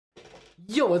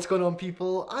Yo, what's going on,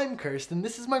 people? I'm Kirsten,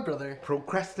 this is my brother.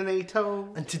 Procrastinator.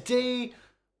 And today,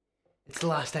 it's the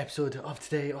last episode of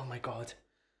today. Oh my god.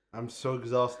 I'm so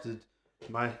exhausted.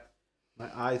 My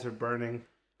eyes are burning.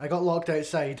 I got locked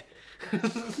outside. Yeah,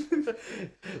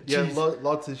 Jeez.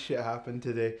 lots of shit happened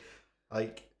today.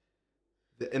 Like,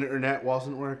 the internet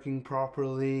wasn't working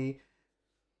properly.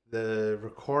 The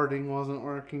recording wasn't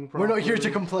working properly. We're not here to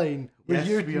complain. Yes,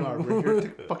 we are. We're here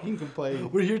to fucking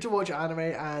complain. We're here to watch anime,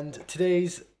 and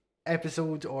today's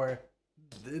episode, or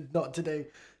not today,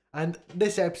 and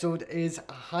this episode is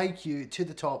Haikyuu to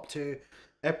the top 2.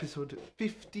 Episode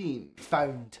 15.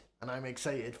 Found. And I'm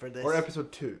excited for this. Or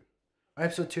episode 2.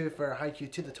 Episode 2 for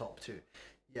Haikyuu to the top 2.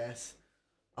 Yes.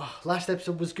 Oh, last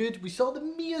episode was good. We saw the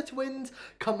Miya Twins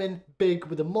come in big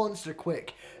with a monster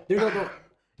quick. They're not the...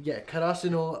 Yeah,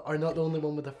 Karasuno are not the only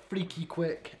one with a freaky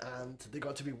quick, and they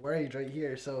got to be worried right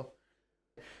here, so...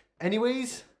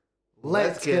 Anyways,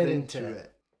 let's get into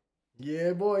it.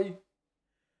 Yeah, boy.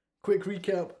 Quick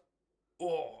recap.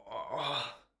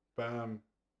 Oh. Bam.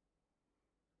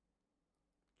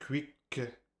 Quick.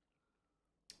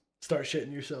 Start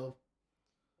shitting yourself.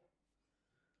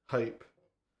 Hype.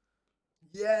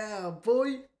 Yeah,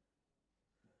 boy.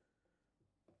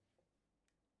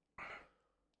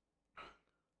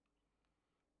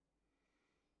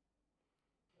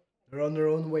 They're on their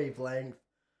own wavelength.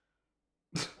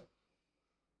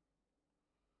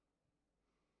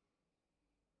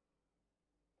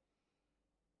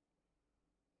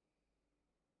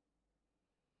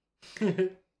 You're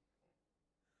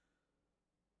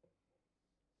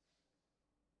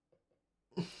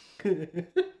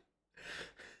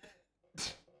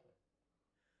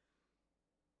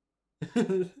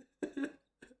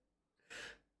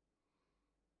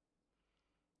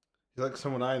like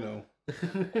someone I know.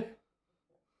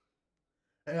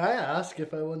 I ask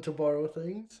if I want to borrow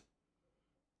things.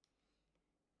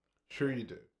 Sure you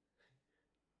do.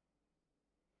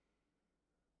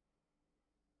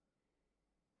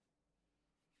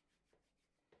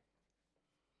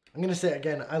 I'm gonna say it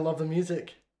again. I love the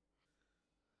music.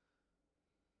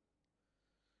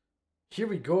 Here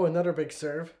we go, another big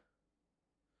serve.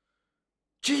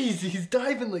 Jeez, he's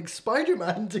diving like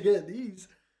Spider-Man to get these.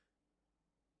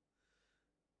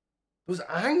 Those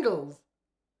angles.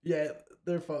 Yeah,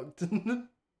 they're fucked.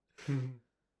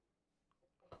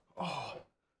 Oh.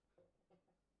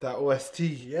 That OST.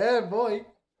 Yeah, boy.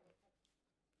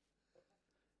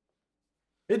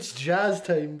 It's jazz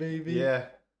time, baby. Yeah.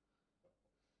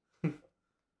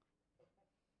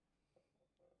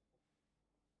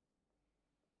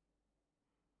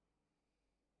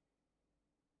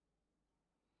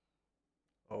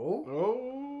 Oh.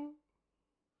 Oh.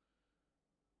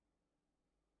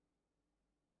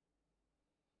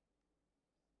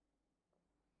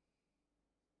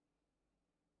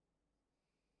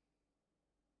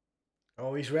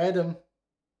 Oh, he's read him.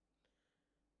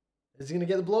 Is he gonna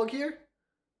get the block here?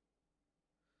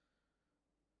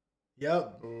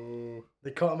 Yep. Oh.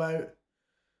 They cut him out.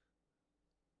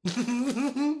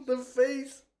 The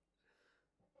face.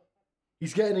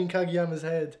 He's getting in Kageyama's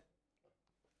head.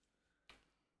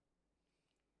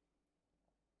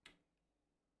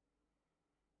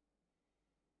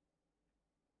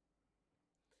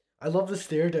 I love the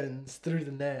stare downs through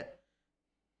the net.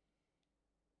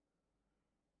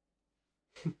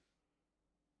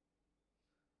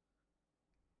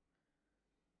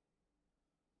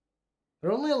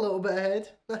 They're only a little bit ahead.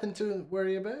 Nothing to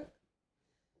worry about.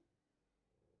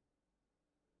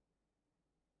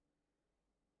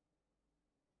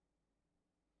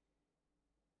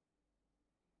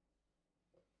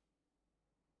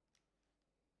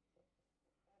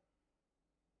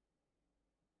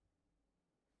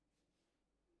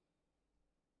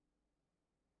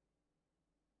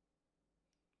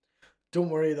 Don't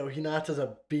worry though, Hinata's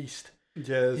a beast.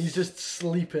 Yes. He's just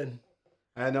sleeping.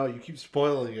 I know, you keep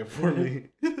spoiling it for me.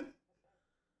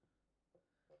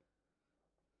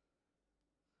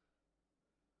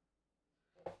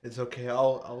 It's okay,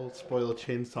 I'll spoil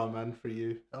Chainsaw Man for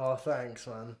you. Oh, thanks,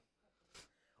 man.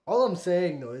 All I'm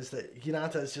saying though is that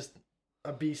Hinata is just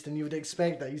a beast, and you would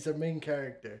expect that he's their main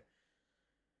character.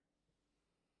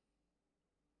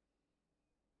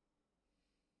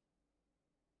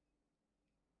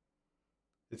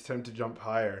 It's time to jump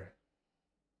higher.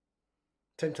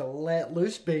 Time to let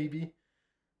loose, baby.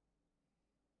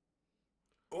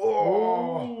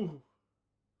 Oh!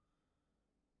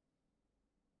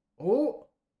 Oh!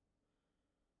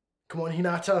 Come on,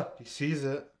 Hinata. He sees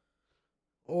it.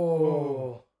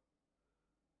 Oh.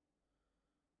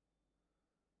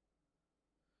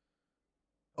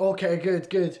 Okay, good,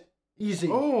 good. Easy.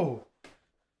 Oh!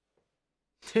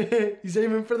 He's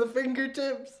aiming for the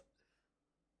fingertips.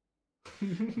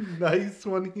 Nice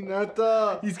one,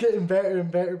 Hinata. He's getting better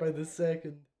and better by the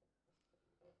second.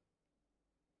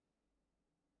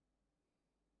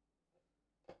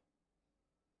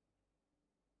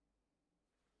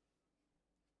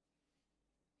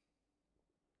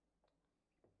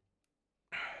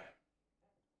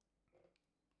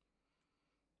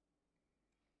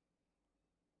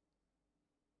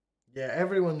 Yeah,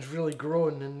 everyone's really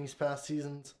grown in these past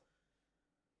seasons.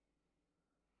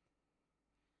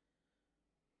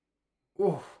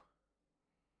 Oh.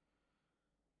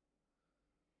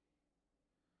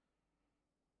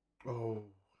 Oh.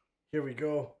 Here we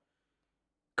go.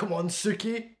 Come on,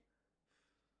 Suki.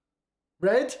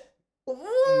 Red?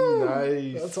 Woo!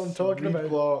 Nice. That's what I'm talking about.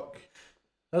 Block.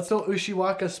 That's not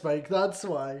Ushiwaka Spike, that's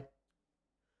why.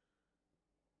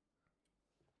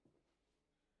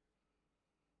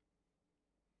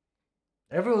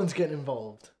 Everyone's getting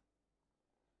involved.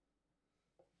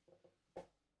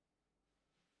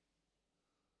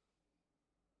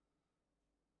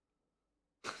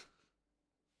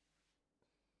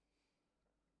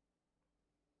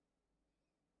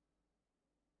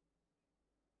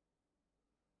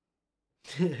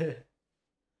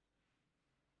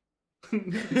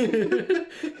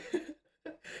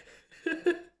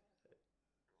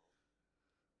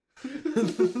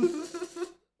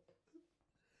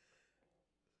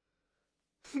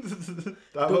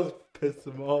 That was piss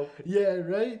him off. Yeah,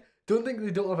 right? Don't think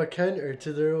they don't have a counter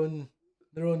to their own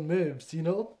moves, you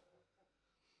know?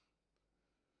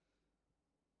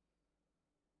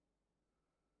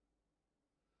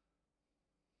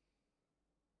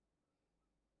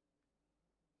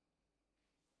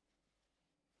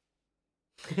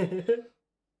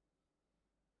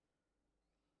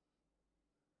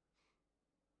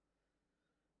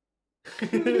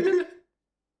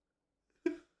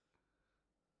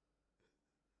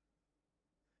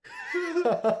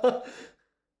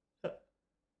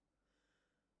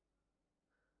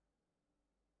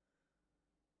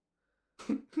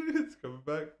 It's coming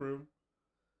back for him.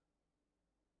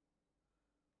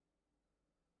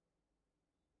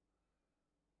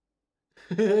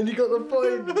 And you got the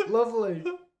point. Lovely.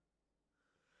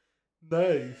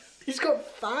 Nice. He's got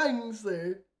fangs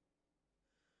there.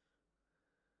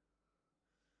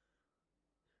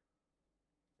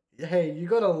 Hey, you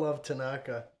gotta love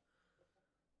Tanaka.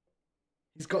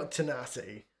 He's got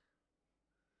tenacity.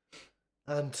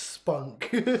 And spunk.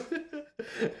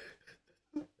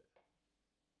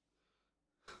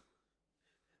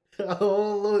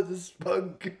 Oh, loads of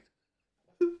spunk.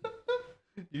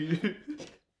 You.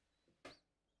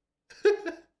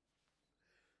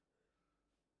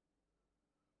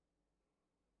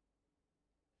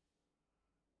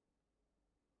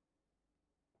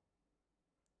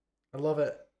 I love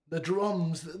it. The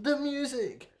drums, the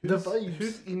music, the vibes.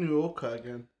 Who's Inuoka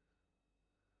again?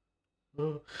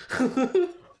 Oh.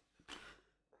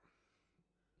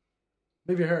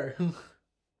 Maybe her.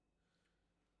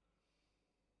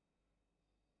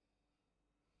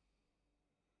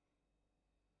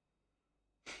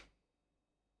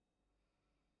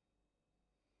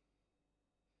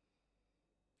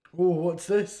 Oh, what's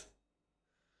this?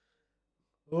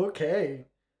 Okay.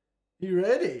 You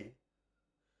ready?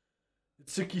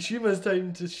 It's Tsukishima's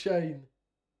time to shine.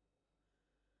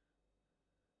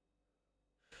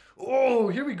 Oh,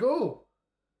 here we go.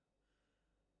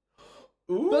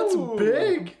 Ooh. That's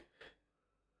big.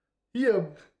 He a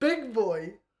big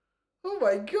boy. Oh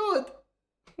my god.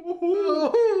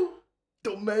 Oh,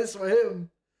 don't mess with him.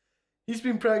 He's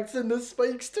been practicing the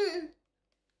spikes too.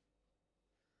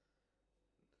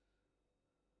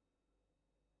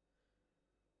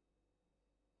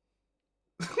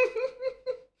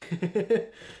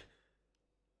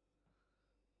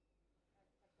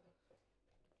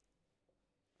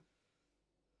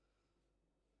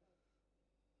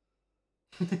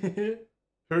 Who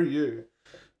are you?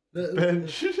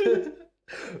 Bench.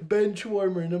 Bench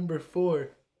warmer number 4.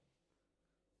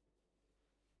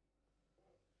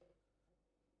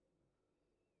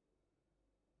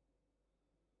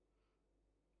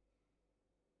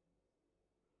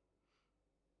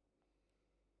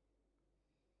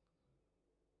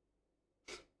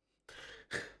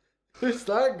 Who's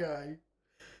that guy?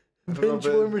 Bench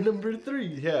warmer number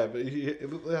 3. Yeah, but it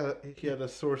looked like he had a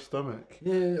sore stomach.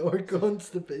 Yeah, or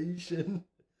constipation.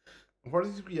 What are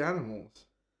these wee animals?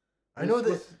 I know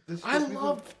that. This I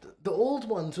loved the old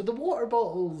ones with the water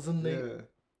bottles and the. Yeah.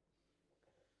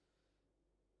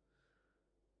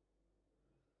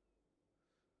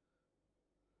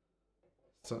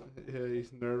 So, yeah,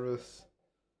 he's nervous.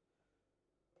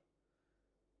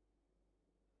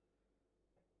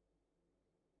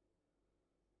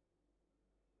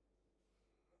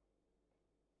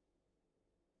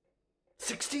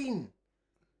 16!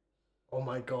 Oh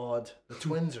my god, the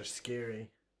twins are scary.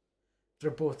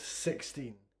 They're both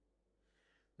 16.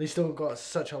 They still got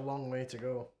such a long way to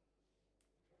go.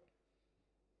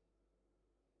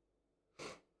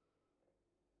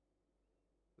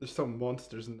 There's some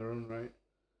monsters in their own right.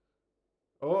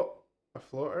 Oh, a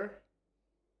floater.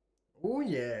 Oh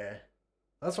yeah.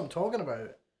 That's what I'm talking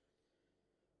about.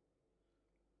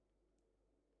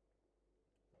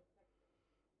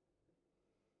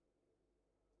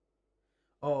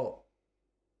 Oh,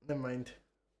 never mind.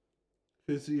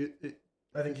 Who's he?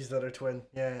 I think he's the other twin.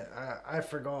 Yeah, I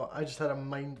forgot. I just had a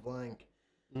mind blank.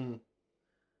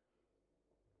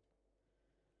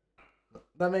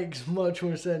 That makes much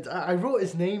more sense. I wrote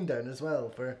his name down as well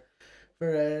for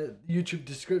YouTube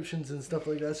descriptions and stuff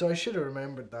like that, so I should have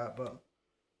remembered that. But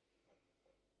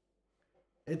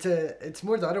it's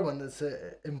more the other one that's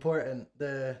important.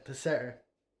 The setter,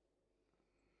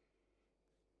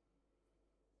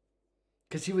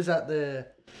 because he was at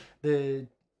the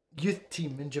youth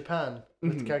team in Japan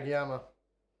with Kageyama.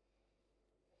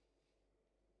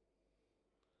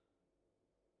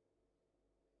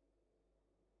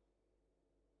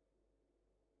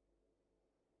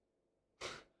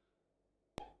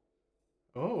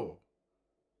 Oh.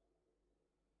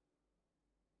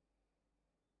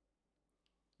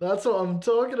 That's what I'm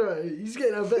talking about. He's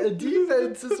getting a bit of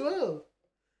defense as well.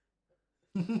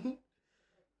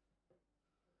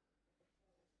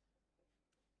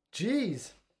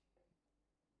 Jeez.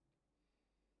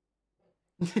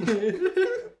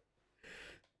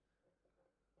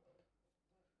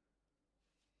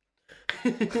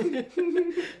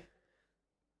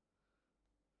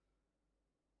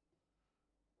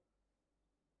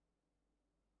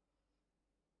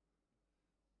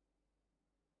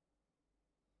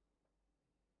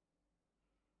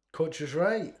 Coach is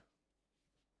right.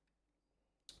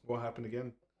 What happened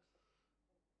again?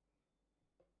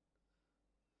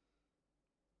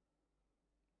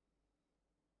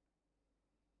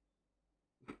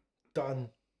 Done.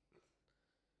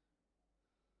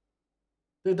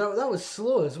 Dude, that was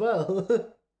slow as well.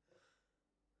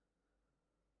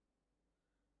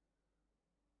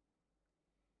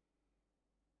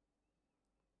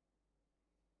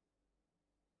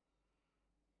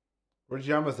 Where's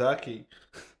Yamazaki?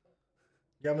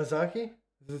 Yamazaki?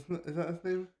 Is that his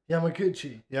name?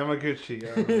 Yamaguchi. Yamaguchi. Yeah,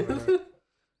 I remember that.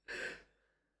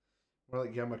 More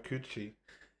like Yamaguchi.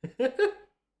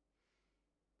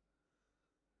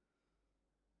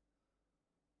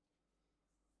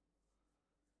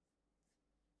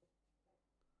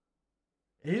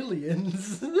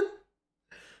 Aliens.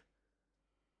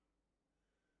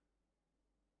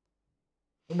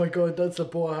 Oh my god, that's a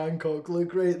Boa Hancock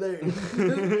look right there.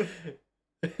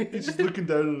 He's just looking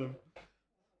down on him.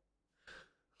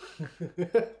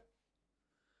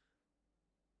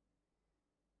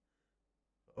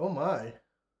 Oh my.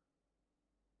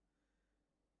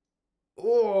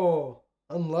 Oh,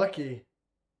 unlucky.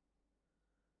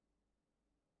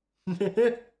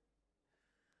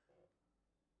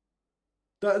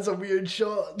 That's a weird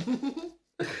shot.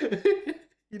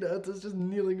 Hinata's just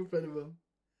kneeling in front of him.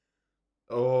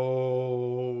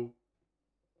 Oh.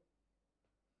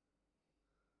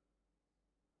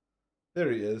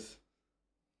 There he is.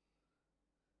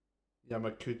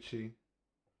 Yamaguchi.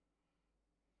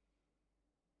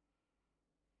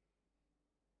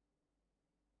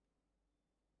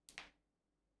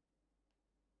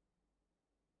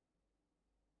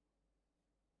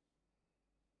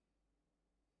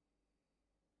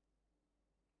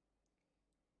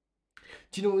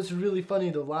 Do you know what's really funny?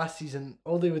 The last season,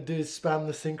 all they would do is spam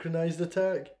the synchronized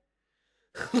attack.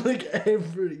 Like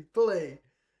every play.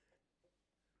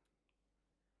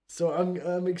 So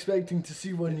I'm expecting to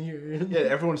see one here. Yeah,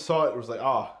 everyone saw it. It was like,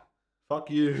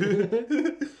 fuck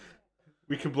you.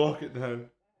 We can block it now.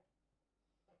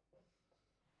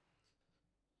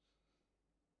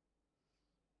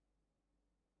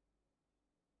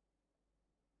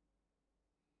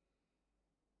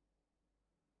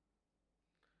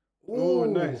 Oh,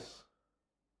 nice.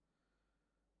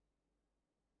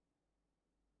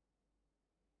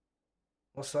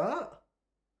 What's that?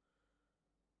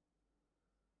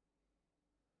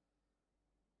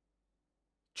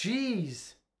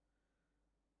 Jeez.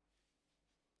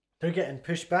 They're getting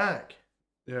pushed back.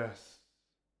 Yes.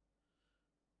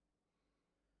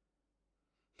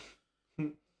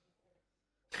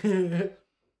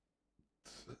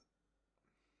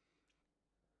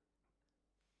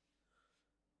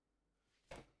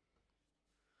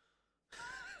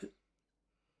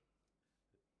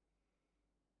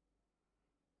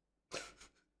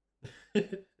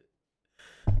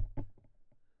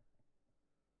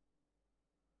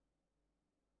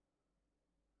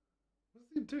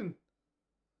 doing?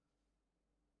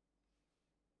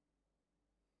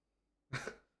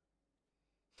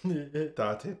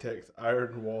 Date takes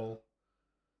iron wall.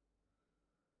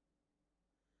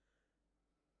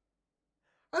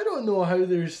 I don't know how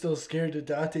they're still scared of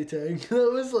Date Tag.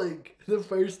 That was like the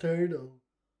first hurdle.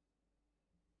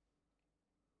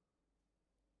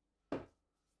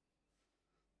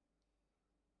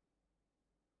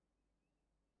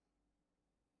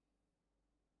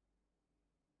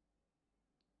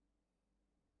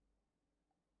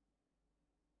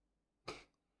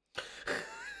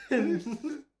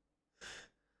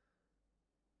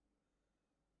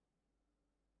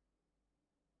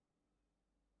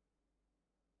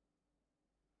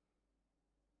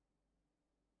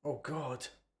 Oh God.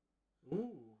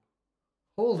 Ooh.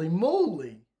 Holy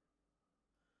moly.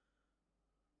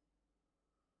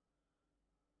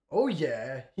 Oh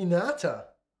yeah, Hinata.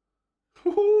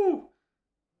 Woohoo!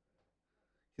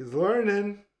 He's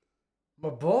learning. My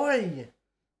boy.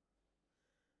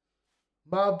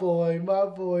 My boy, my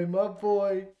boy, my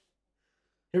boy.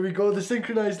 Here we go, the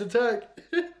synchronized attack.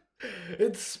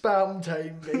 It's spam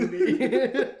time,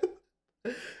 baby.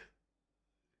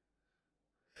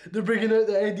 They're bringing out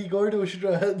the Eddie Gordo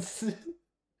strats.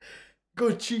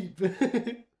 Go cheap.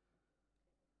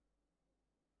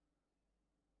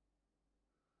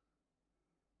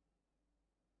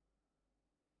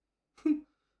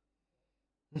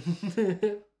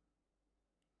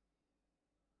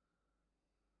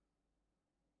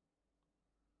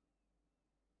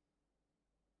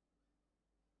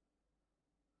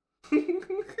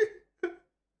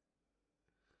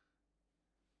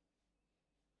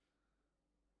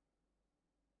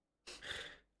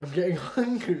 I'm getting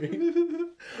hungry.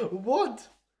 What?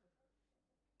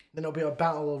 Then it'll be a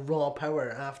battle of raw power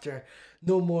after.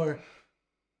 No more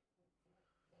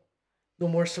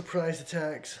surprise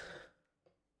attacks.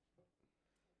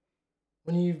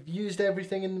 When you've used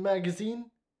everything in the magazine,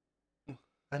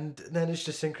 and then it's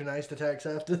just synchronized attacks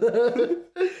after that.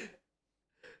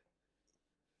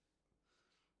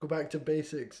 Go back to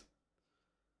basics.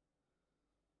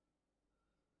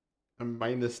 And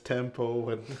minus tempo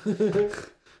and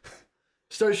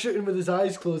Start shooting with his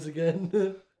eyes closed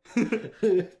again.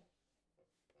 Here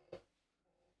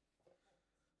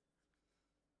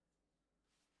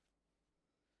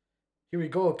we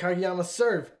go, Kageyama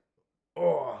serve.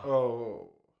 Oh.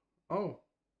 Oh.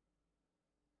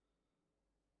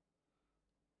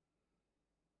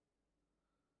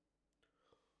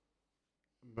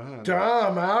 Man.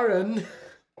 Damn, Aaron.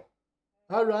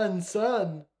 Aaron,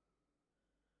 son.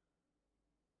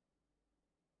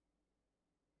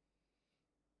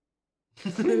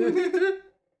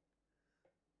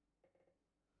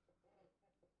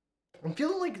 I'm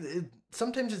feeling like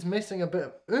sometimes it's missing a bit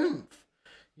of oomph,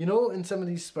 you know, in some of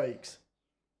these spikes.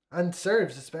 And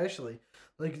serves especially.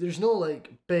 Like, there's no,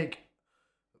 like, big,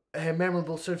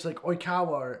 memorable serves like Oikawa.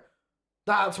 Or,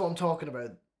 that's what I'm talking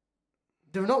about.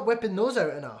 They're not whipping those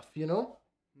out enough, you know?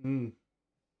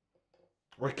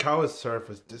 Oikawa's serve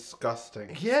was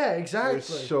disgusting. Yeah, exactly. It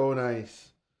was so nice.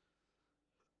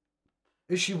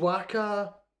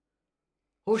 Ushiwaka.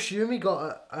 Hoshiumi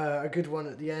got a good one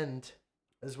at the end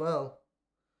as well.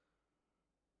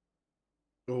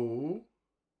 Oh.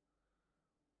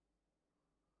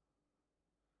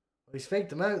 He's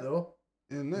faked him out though.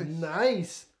 Yeah, nice.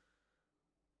 Nice.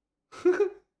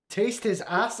 Taste his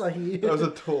Asahi. That was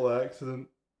a total accident.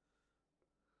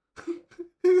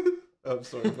 I'm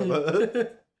sorry about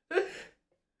that.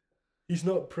 He's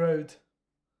not proud.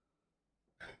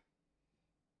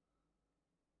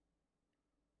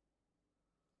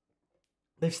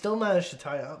 They've still managed to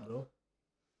tie it up though.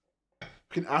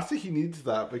 Can Asahi needs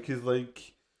that because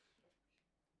like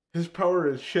his power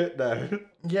is shit now.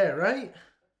 Yeah, right?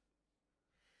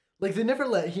 Like they never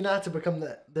let Hinata become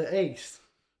the ace.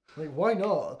 Like why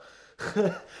not?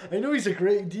 I know he's a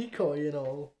great decoy and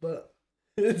all, but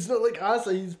it's not like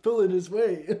Asahi's pulling his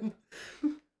weight.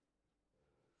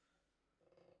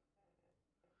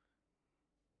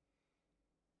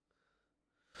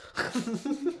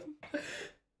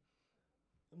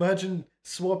 Imagine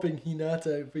swapping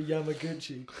Hinata out for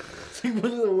Yamaguchi. It's like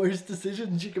one of the worst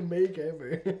decisions you can make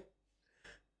ever.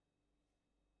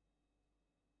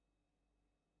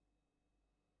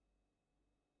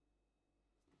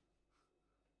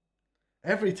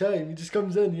 Every time he just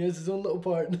comes in, he has his own little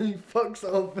part, and then he fucks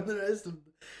it up for the rest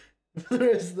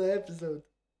of the episode.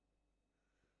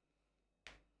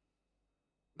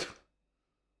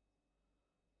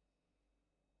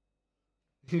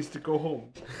 He needs to go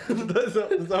home. Is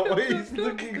that why he's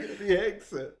looking at the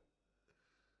exit?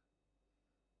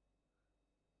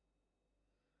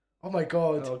 Oh my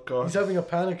god. Oh god. He's having a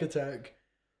panic attack.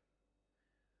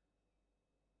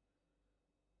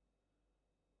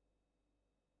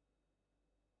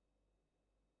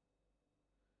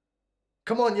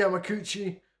 Come on,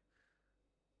 Yamaguchi.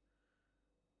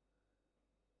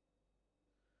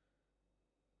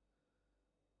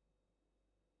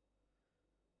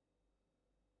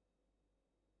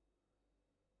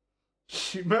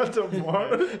 She met a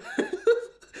mark.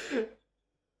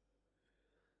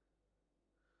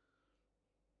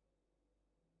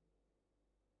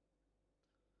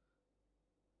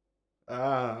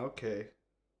 Ah, okay.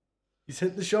 He's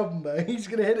hit the shopping bag. He's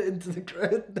gonna hit it into the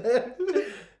crowd now.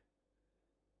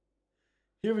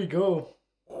 Here we go.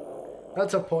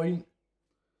 That's a point.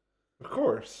 Of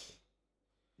course.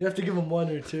 You have to give him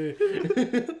one or two.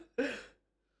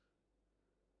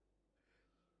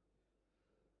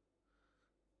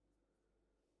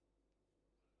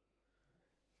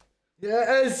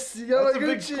 Yes, Yamaguchi.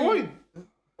 That's a big point.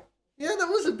 Yeah, that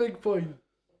was a big point.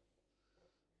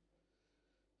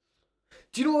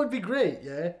 Do you know what would be great,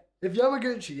 yeah? If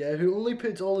Yamaguchi, yeah, who only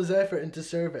puts all his effort into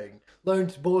serving,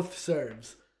 learned both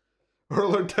serves. Or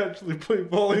learned to actually play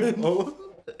volleyball.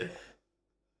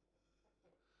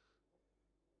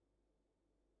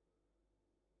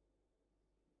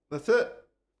 That's it.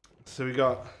 So we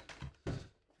got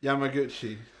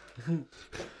Yamaguchi.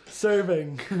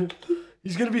 Serving.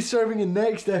 He's going to be serving in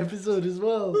next episode as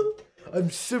well. I'm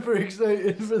super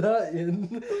excited for that,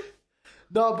 Ian.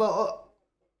 No, but...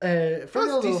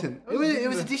 That's decent. It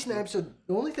was a decent episode.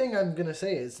 The only thing I'm gonna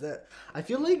say is that I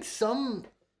feel like some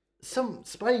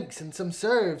spikes and some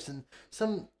serves and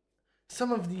some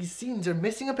of these scenes are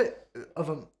missing a bit of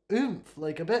an oomph,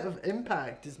 like a bit of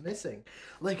impact is missing.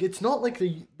 Like it's not like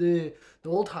the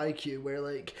old Haikyuu where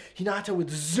like Hinata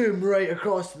would zoom right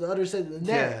across to the other side of the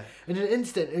net in an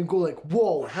instant and go like,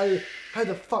 whoa, how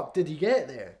the fuck did he get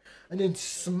there? And then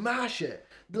smash it.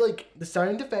 Like the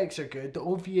sound effects are good. The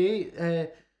OVA.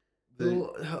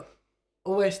 The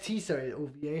OST, sorry,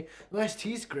 OVA. The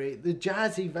OST's great. The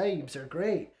jazzy vibes are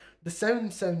great. The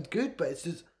sounds sound good, but it's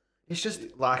just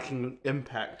lacking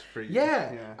impact for you.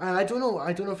 Yeah. And I don't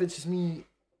know if it's just me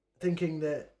thinking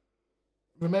that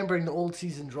remembering the old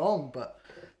season's wrong, but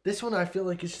this one I feel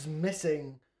like it's just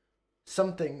missing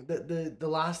something that the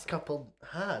last couple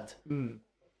had.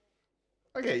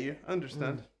 I get you. I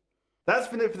understand. That's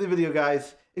been it for the video,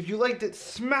 guys. If you liked it,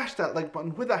 smash that like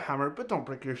button with a hammer, but don't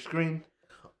break your screen.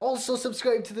 Also,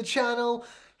 subscribe to the channel,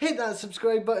 hit that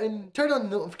subscribe button, turn on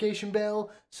the notification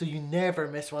bell so you never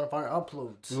miss one of our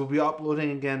uploads. We'll be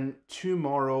uploading again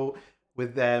tomorrow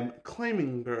with them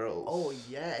Claiming Girls. Oh,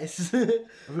 yes.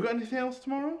 Have we got anything else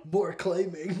tomorrow? More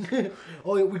climbing.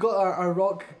 Oh, yeah, we got our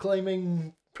rock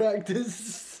climbing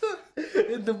practice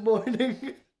in the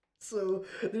morning. So,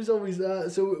 there's always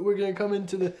that. So, we're going to come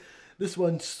into this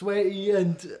one sweaty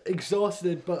and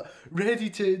exhausted, but ready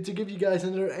to give you guys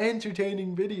another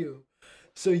entertaining video.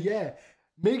 So yeah,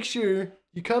 make sure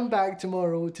you come back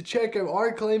tomorrow to check out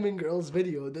our Climbing Girls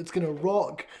video that's gonna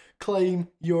rock climb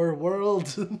your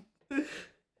world. I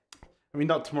mean,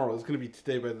 not tomorrow, it's gonna be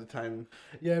today by the time.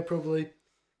 Yeah, probably.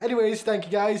 Anyways, thank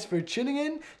you guys for tuning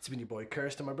in. It's been your boy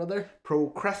Kirsten, my brother.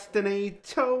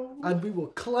 Procrastinato. And we will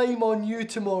climb on you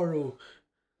tomorrow.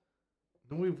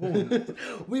 No, we won't.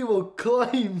 We will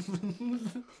climb.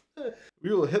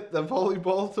 We will hit the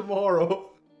volleyball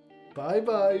tomorrow.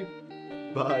 Bye-bye.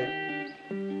 Bye.